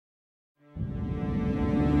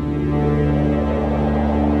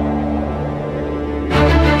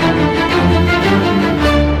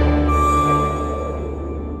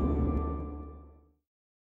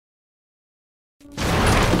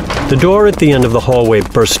The door at the end of the hallway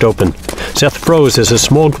burst open. Szeth froze as a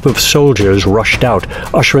small group of soldiers rushed out,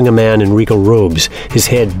 ushering a man in regal robes, his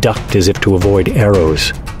head ducked as if to avoid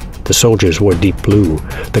arrows. The soldiers wore deep blue,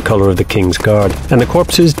 the color of the king's guard, and the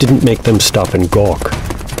corpses didn't make them stop and gawk.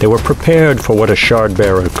 They were prepared for what a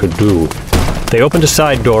shard-bearer could do. They opened a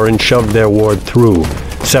side door and shoved their ward through,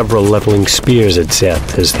 several leveling spears at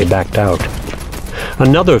Szeth as they backed out.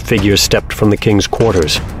 Another figure stepped from the king's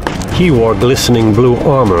quarters. He wore glistening blue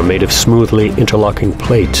armor made of smoothly interlocking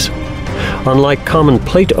plates. Unlike common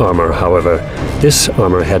plate armor, however, this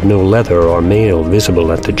armor had no leather or mail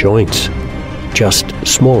visible at the joints. Just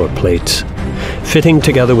smaller plates, fitting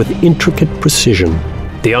together with intricate precision.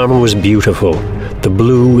 The armor was beautiful, the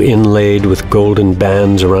blue inlaid with golden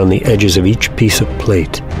bands around the edges of each piece of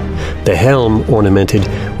plate. The helm ornamented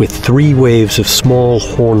with 3 waves of small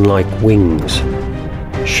horn-like wings.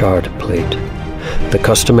 Shardplate, the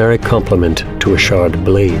customary complement to a shard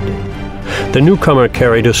blade. The newcomer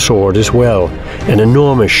carried a sword as well, an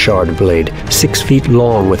enormous shard blade, 6 feet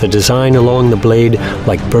long with a design along the blade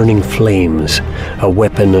like burning flames, a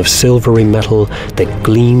weapon of silvery metal that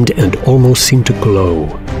gleamed and almost seemed to glow.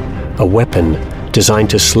 A weapon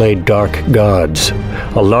designed to slay dark gods,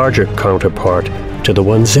 a larger counterpart to the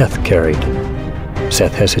one Szeth carried.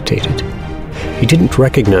 Szeth hesitated. He didn't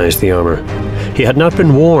recognize the armor. He had not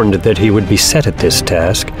been warned that he would be set at this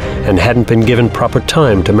task, and hadn't been given proper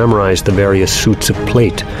time to memorize the various suits of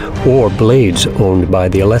plate or blades owned by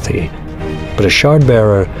the Alethi. But a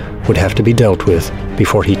shard-bearer would have to be dealt with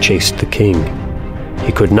before he chased the king.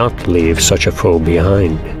 He could not leave such a foe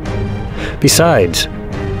behind. Besides,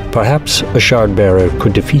 perhaps a shard-bearer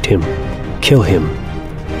could defeat him, kill him,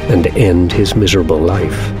 and end his miserable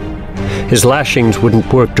life. His lashings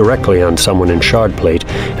wouldn't work directly on someone in Shardplate,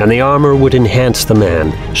 and the armor would enhance the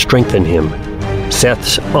man, strengthen him.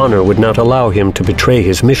 Szeth's honor would not allow him to betray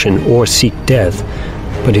his mission or seek death,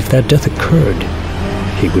 but if that death occurred,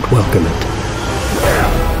 he would welcome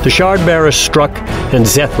it. The Shard-bearer struck, and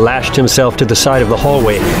Szeth lashed himself to the side of the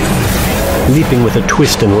hallway, leaping with a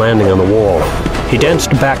twist and landing on the wall. He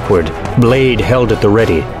danced backward, blade held at the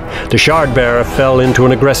ready. The shard-bearer fell into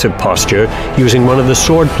an aggressive posture, using one of the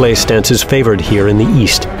sword-play stances favored here in the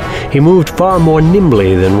East. He moved far more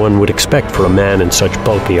nimbly than one would expect for a man in such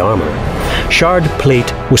bulky armor.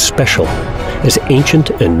 Shard-plate was special, as ancient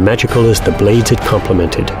and magical as the blades it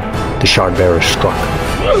complemented. The shard-bearer struck.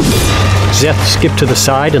 Szeth skipped to the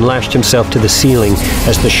side and lashed himself to the ceiling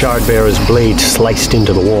as the shard-bearer's blade sliced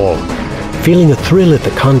into the wall. Feeling a thrill at the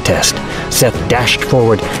contest, Szeth dashed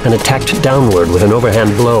forward and attacked downward with an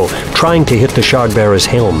overhand blow, trying to hit the shard-bearer's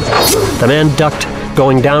helm. The man ducked,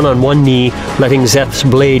 going down on one knee, letting Szeth's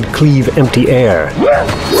blade cleave empty air.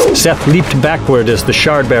 Szeth leaped backward as the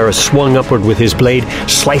shard-bearer swung upward with his blade,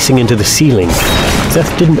 slicing into the ceiling.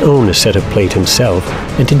 Szeth didn't own a set of plate himself,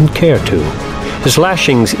 and didn't care to. His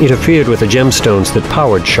lashings interfered with the gemstones that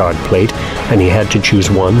powered Shardplate, and he had to choose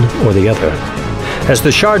one or the other. As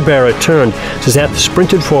the shard-bearer turned, Szeth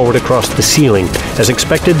sprinted forward across the ceiling. As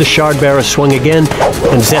expected, the shard-bearer swung again,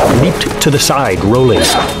 and Szeth leaped to the side, rolling.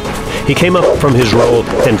 He came up from his roll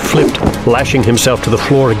and flipped, lashing himself to the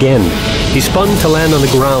floor again. He spun to land on the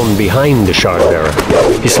ground behind the shard-bearer.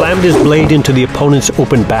 He slammed his blade into the opponent's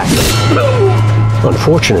open back.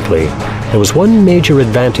 Unfortunately, there was one major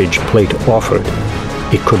advantage Plate offered.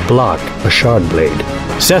 It could block a shard blade.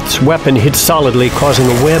 Szeth's weapon hit solidly, causing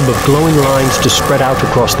a web of glowing lines to spread out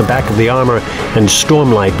across the back of the armor, and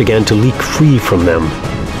stormlight began to leak free from them.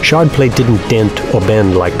 Shardplate didn't dent or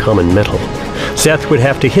bend like common metal. Szeth would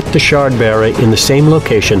have to hit the shard-bearer in the same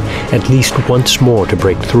location at least once more to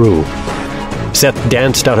break through. Szeth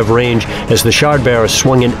danced out of range as the shard-bearer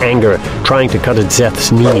swung in anger, trying to cut at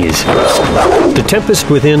Szeth's knees. The tempest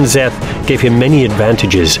within Szeth gave him many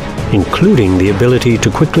advantages, including the ability to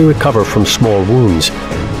quickly recover from small wounds,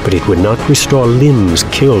 but it would not restore limbs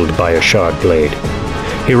killed by a shard blade.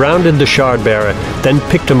 He rounded the shard-bearer, then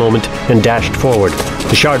picked a moment and dashed forward.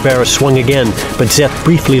 The shard-bearer swung again, but Szeth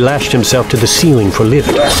briefly lashed himself to the ceiling for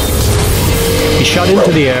lift. He shot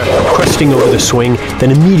into the air, cresting over the swing, then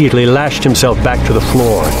immediately lashed himself back to the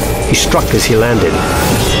floor. He struck as he landed.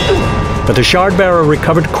 But the shard-bearer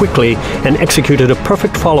recovered quickly and executed a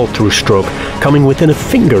perfect follow-through stroke, coming within a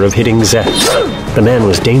finger of hitting Szeth. The man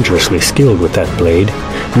was dangerously skilled with that blade.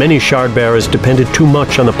 Many shard-bearers depended too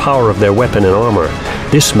much on the power of their weapon and armor.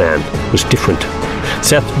 This man was different.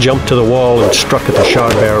 Szeth jumped to the wall and struck at the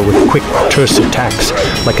shard-bearer with quick, terse attacks,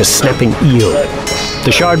 like a snapping eel.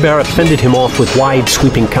 The shard-bearer fended him off with wide,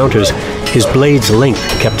 sweeping counters. His blade's length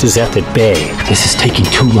kept Szeth at bay. This is taking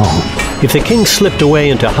too long. If the king slipped away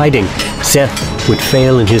into hiding, Szeth would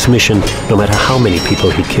fail in his mission no matter how many people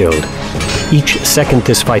he killed. Each second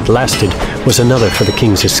this fight lasted was another for the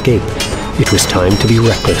king's escape. It was time to be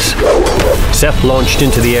reckless. Szeth launched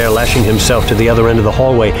into the air, lashing himself to the other end of the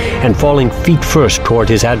hallway and falling feet first toward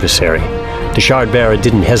his adversary. The Shardbearer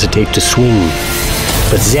didn't hesitate to swing.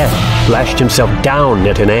 But Szeth lashed himself down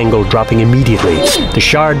at an angle, dropping immediately. The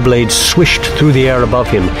shard blade swished through the air above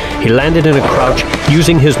him. He landed in a crouch,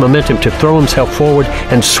 using his momentum to throw himself forward,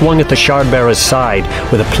 and swung at the Shardbearer's side,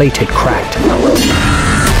 where the plate had cracked.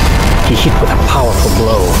 He hit with a powerful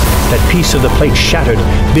blow. That piece of the plate shattered,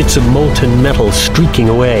 bits of molten metal streaking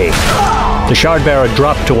away. The Shardbearer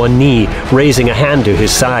dropped to one knee, raising a hand to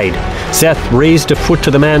his side. Szeth raised a foot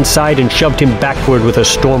to the man's side and shoved him backward with a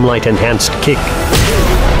Stormlight-enhanced kick.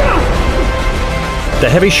 The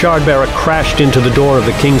heavy Shardbearer crashed into the door of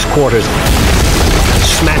the king's quarters,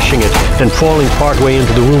 smashing it and falling partway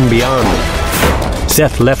into the room beyond.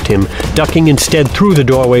 Szeth left him, ducking instead through the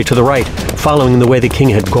doorway to the right, following the way the king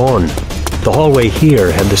had gone. The hallway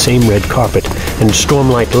here had the same red carpet, and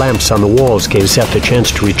stormlight lamps on the walls gave Szeth a chance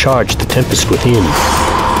to recharge the tempest within.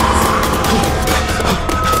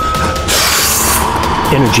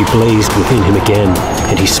 Energy blazed within him again,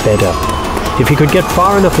 and he sped up. If he could get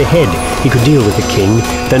far enough ahead, he could deal with the king,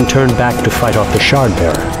 then turn back to fight off the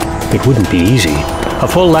Shardbearer. It wouldn't be easy. A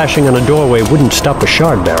full lashing on a doorway wouldn't stop a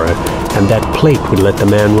Shardbearer, and that plate would let the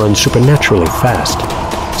man run supernaturally fast.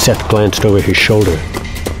 Szeth glanced over his shoulder.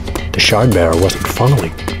 The Shardbearer wasn't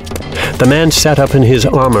following. The man sat up in his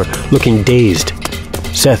armor, looking dazed.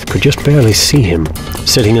 Szeth could just barely see him,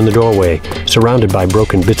 sitting in the doorway, surrounded by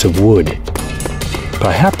broken bits of wood.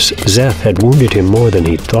 Perhaps Szeth had wounded him more than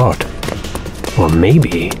he'd thought. Or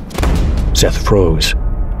maybe... Szeth froze.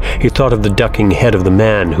 He thought of the ducking head of the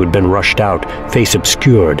man who'd been rushed out, face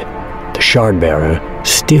obscured. The Shardbearer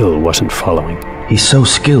still wasn't following. He's so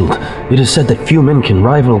skilled. It is said that few men can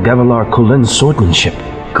rival Gavilar Khulen's swordsmanship.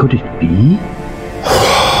 Could it be?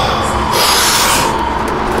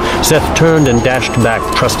 Szeth turned and dashed back,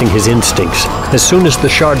 trusting his instincts. As soon as the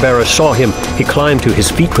Shardbearer saw him, he climbed to his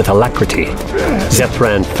feet with alacrity. Szeth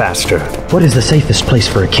ran faster. What is the safest place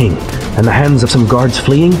for a king? In the hands of some guards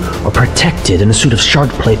fleeing, or protected in a suit of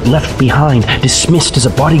Shardplate left behind, dismissed as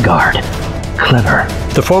a bodyguard? Clever.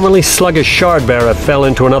 The formerly sluggish Shardbearer fell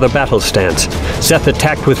into another battle stance. Szeth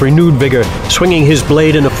attacked with renewed vigor, swinging his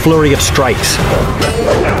blade in a flurry of strikes.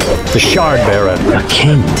 The Shardbearer, a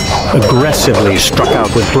king, aggressively struck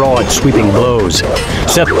out with broad, sweeping blows.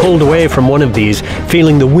 Szeth pulled away from one of these,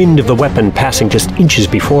 feeling the wind of the weapon passing just inches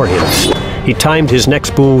before him. He timed his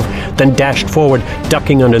next move, then dashed forward,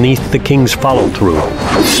 ducking underneath the king's follow-through.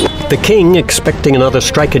 The king, expecting another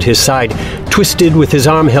strike at his side, twisted with his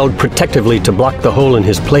arm held protectively to block the hole in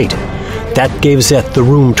his plate. That gave Szeth the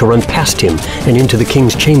room to run past him and into the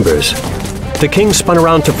king's chambers. The king spun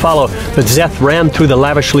around to follow, but Szeth ran through the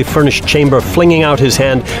lavishly furnished chamber, flinging out his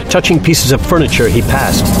hand, touching pieces of furniture he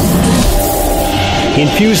passed. He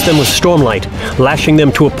infused them with stormlight, lashing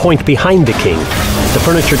them to a point behind the king. The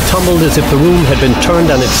furniture tumbled as if the room had been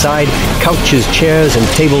turned on its side, couches, chairs, and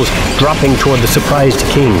tables dropping toward the surprised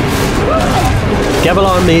king.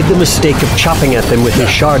 Gavilar made the mistake of chopping at them with his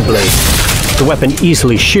shard blade. The weapon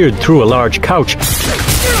easily sheared through a large couch,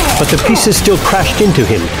 but the pieces still crashed into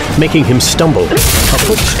him, making him stumble. A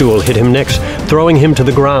footstool hit him next, throwing him to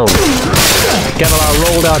the ground. Gavilar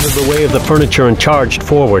rolled out of the way of the furniture and charged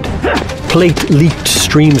forward. Plate leaked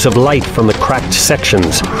streams of light from the cracked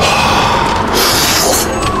sections.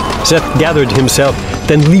 Szeth gathered himself,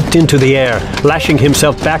 then leaped into the air, lashing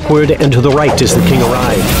himself backward and to the right as the king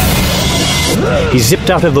arrived. He zipped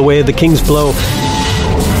out of the way of the king's blow,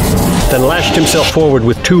 then lashed himself forward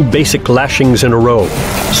with two basic lashings in a row.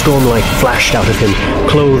 Stormlight flashed out of him,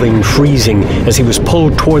 clothing freezing, as he was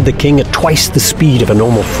pulled toward the king at twice the speed of a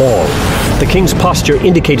normal fall. The king's posture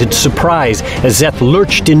indicated surprise as Szeth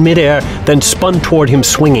lurched in midair, then spun toward him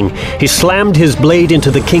swinging. He slammed his blade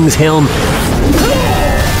into the king's helm,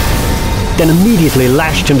 then immediately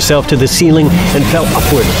lashed himself to the ceiling and fell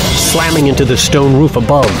upward, slamming into the stone roof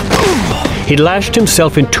above. He'd lashed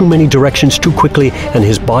himself in too many directions too quickly, and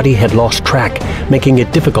his body had lost track, making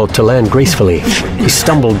it difficult to land gracefully. He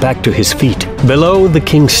stumbled back to his feet. Below, the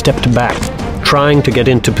king stepped back, trying to get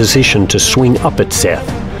into position to swing up at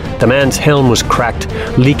Szeth. The man's helm was cracked,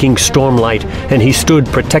 leaking stormlight, and he stood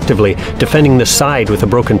protectively, defending the side with a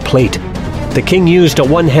broken plate. The king used a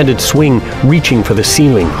one-handed swing, reaching for the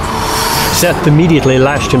ceiling. Szeth immediately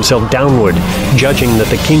lashed himself downward, judging that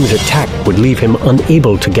the king's attack would leave him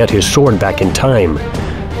unable to get his sword back in time.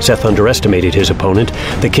 Szeth underestimated his opponent.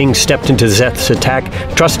 The king stepped into Szeth's attack,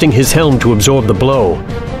 trusting his helm to absorb the blow.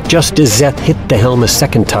 Just as Szeth hit the helm a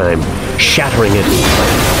second time, shattering it,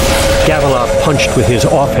 Gavilar punched with his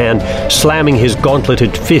offhand, slamming his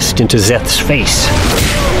gauntleted fist into Szeth's face.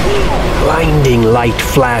 Blinding light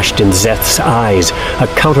flashed in Szeth's eyes, a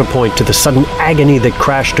counterpoint to the sudden agony that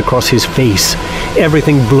crashed across his face.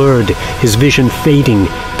 Everything blurred, his vision fading.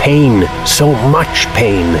 Pain, so much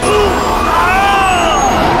pain.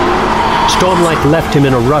 Stormlight left him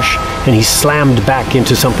in a rush, and he slammed back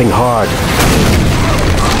into something hard.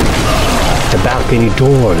 The balcony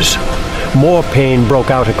doors. More pain broke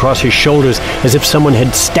out across his shoulders, as if someone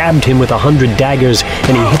had stabbed him with 100 daggers,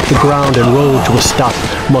 and he hit the ground and rolled to a stop,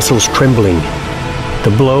 muscles trembling.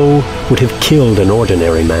 The blow would have killed an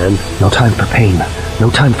ordinary man. No time for pain. No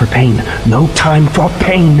time for pain. No time for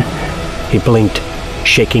pain. He blinked,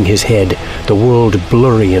 shaking his head, the world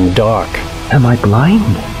blurry and dark. Am I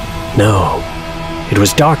blind? No. It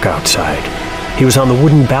was dark outside. He was on the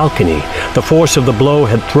wooden balcony. The force of the blow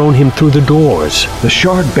had thrown him through the doors. The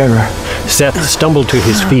Shardbearer. Szeth stumbled to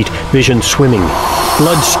his feet, vision swimming.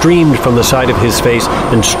 Blood streamed from the side of his face,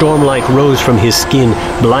 and stormlight rose from his skin,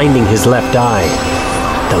 blinding his left eye.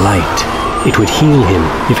 The light. It would heal him,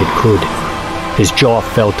 if it could. His jaw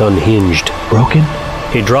felt unhinged. Broken?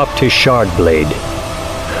 He dropped his shard blade.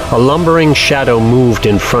 A lumbering shadow moved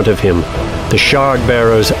in front of him. The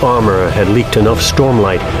Shardbearer's armor had leaked enough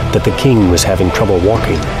stormlight that the king was having trouble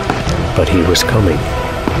walking. But he was coming.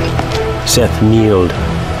 Szeth kneeled,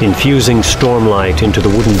 infusing stormlight into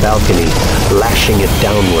the wooden balcony, lashing it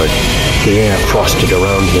downward. The air frosted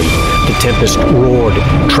around him. The tempest roared,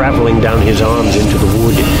 traveling down his arms into the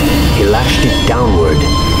wood. He lashed it downward,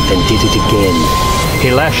 then did it again.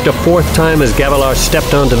 He lashed a fourth time as Gavilar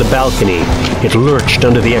stepped onto the balcony. It lurched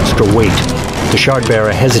under the extra weight. The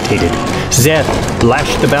Shardbearer hesitated. Szeth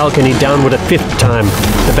lashed the balcony downward a fifth time.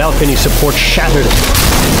 The balcony support shattered,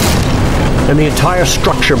 and the entire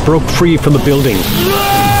structure broke free from the building.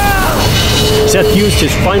 Szeth used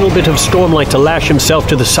his final bit of stormlight to lash himself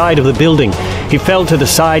to the side of the building. He fell to the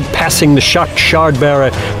side, passing the shocked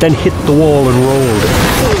Shardbearer, then hit the wall and rolled.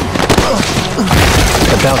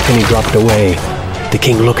 The balcony dropped away, the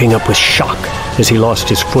king looking up with shock as he lost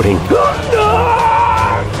his footing.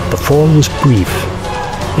 The fall was brief.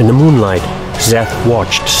 In the moonlight, Szeth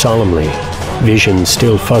watched solemnly, vision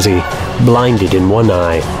still fuzzy, blinded in one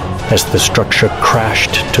eye, as the structure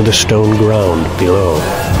crashed to the stone ground below.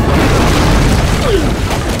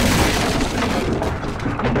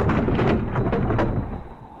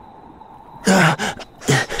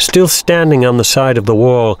 Still standing on the side of the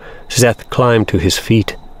wall, Szeth climbed to his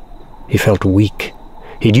feet. He felt weak.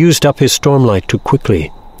 He'd used up his stormlight too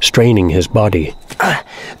quickly, straining his body.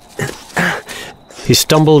 He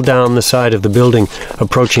stumbled down the side of the building,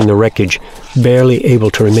 approaching the wreckage, barely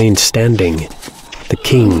able to remain standing. The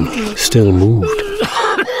king still moved.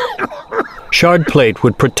 Shardplate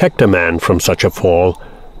would protect a man from such a fall,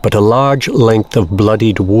 but a large length of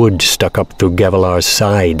bloodied wood stuck up through Gavilar's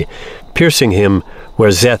side, piercing him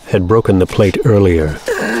where Szeth had broken the plate earlier.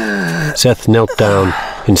 Szeth knelt down,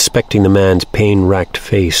 inspecting the man's pain-racked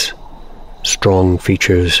face. Strong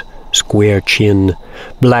features, square chin,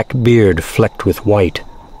 black beard flecked with white,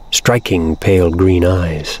 striking pale green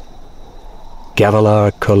eyes.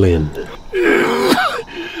 Gavilar Kholin.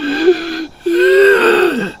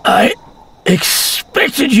 I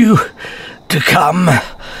expected you to come.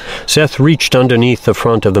 Szeth reached underneath the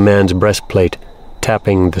front of the man's breastplate,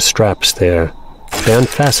 tapping the straps there. They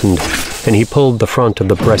unfastened, and he pulled the front of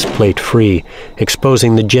the breastplate free,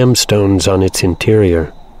 exposing the gemstones on its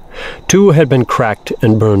interior. 2 had been cracked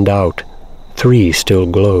and burned out. 3 still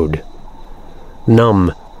glowed.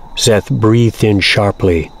 Numb, Szeth breathed in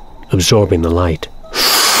sharply, absorbing the light.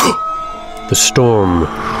 The storm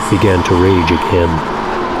began to rage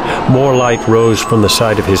again. More light rose from the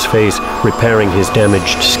side of his face, repairing his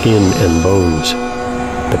damaged skin and bones.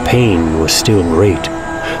 The pain was still great.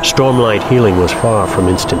 Stormlight healing was far from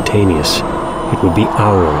instantaneous. It would be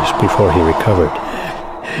hours before he recovered.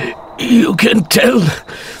 You can tell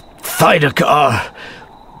Thydakar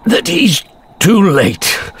that he's too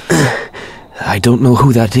late. I don't know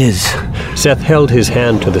who that is. Szeth held his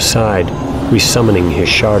hand to the side, resummoning his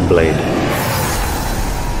shard blade.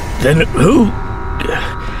 Then who?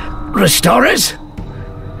 Restores?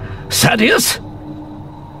 Sadius?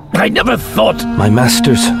 I never thought... My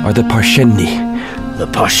masters are the Parshendi. The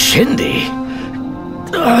Parshendi?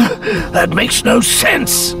 That makes no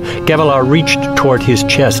sense. Gavilar reached toward his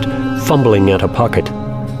chest, fumbling at a pocket.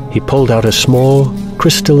 He pulled out a small,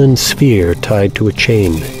 crystalline sphere tied to a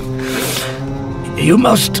chain. You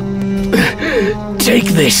must Take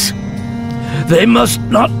this. They must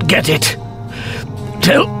not get it.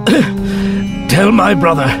 Tell my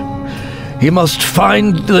brother. He must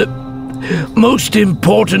find the most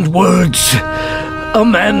important words a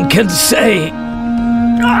man can say.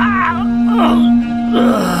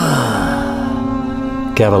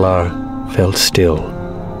 Gavilar fell still.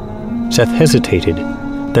 Szeth hesitated,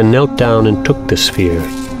 then knelt down and took the sphere.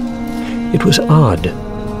 It was odd,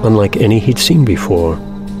 unlike any he'd seen before.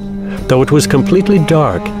 Though it was completely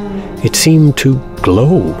dark, it seemed to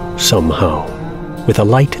glow somehow, with a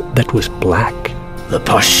light that was black. The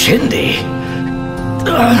Pashindi?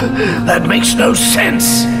 That makes no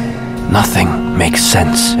sense. Nothing makes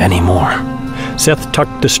sense anymore. Szeth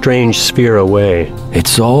tucked the strange sphere away.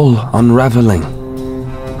 It's all unraveling.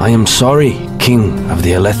 I am sorry, King of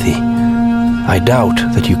the Alethi. I doubt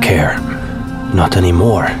that you care. Not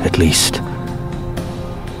anymore, at least.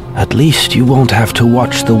 At least you won't have to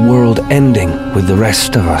watch the world ending with the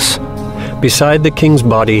rest of us. Beside the king's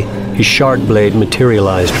body, his shardblade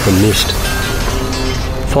materialized from mist,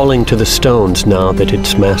 falling to the stones now that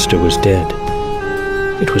its master was dead.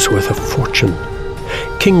 It was worth a fortune.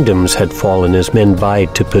 Kingdoms had fallen as men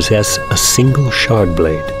vied to possess a single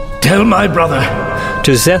shardblade. Tell my brother.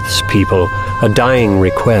 To Szeth's people, a dying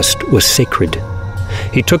request was sacred.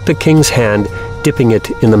 He took the king's hand, dipping it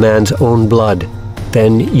in the man's own blood,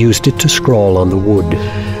 then used it to scrawl on the wood.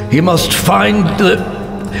 He must find the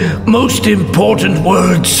most important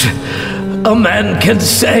words a man can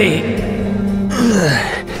say.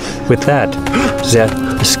 With that,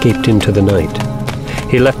 Szeth escaped into the night.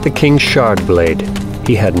 He left the king's shardblade.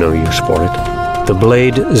 He had no use for it. The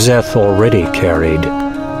blade Szeth already carried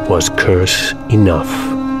was curse enough.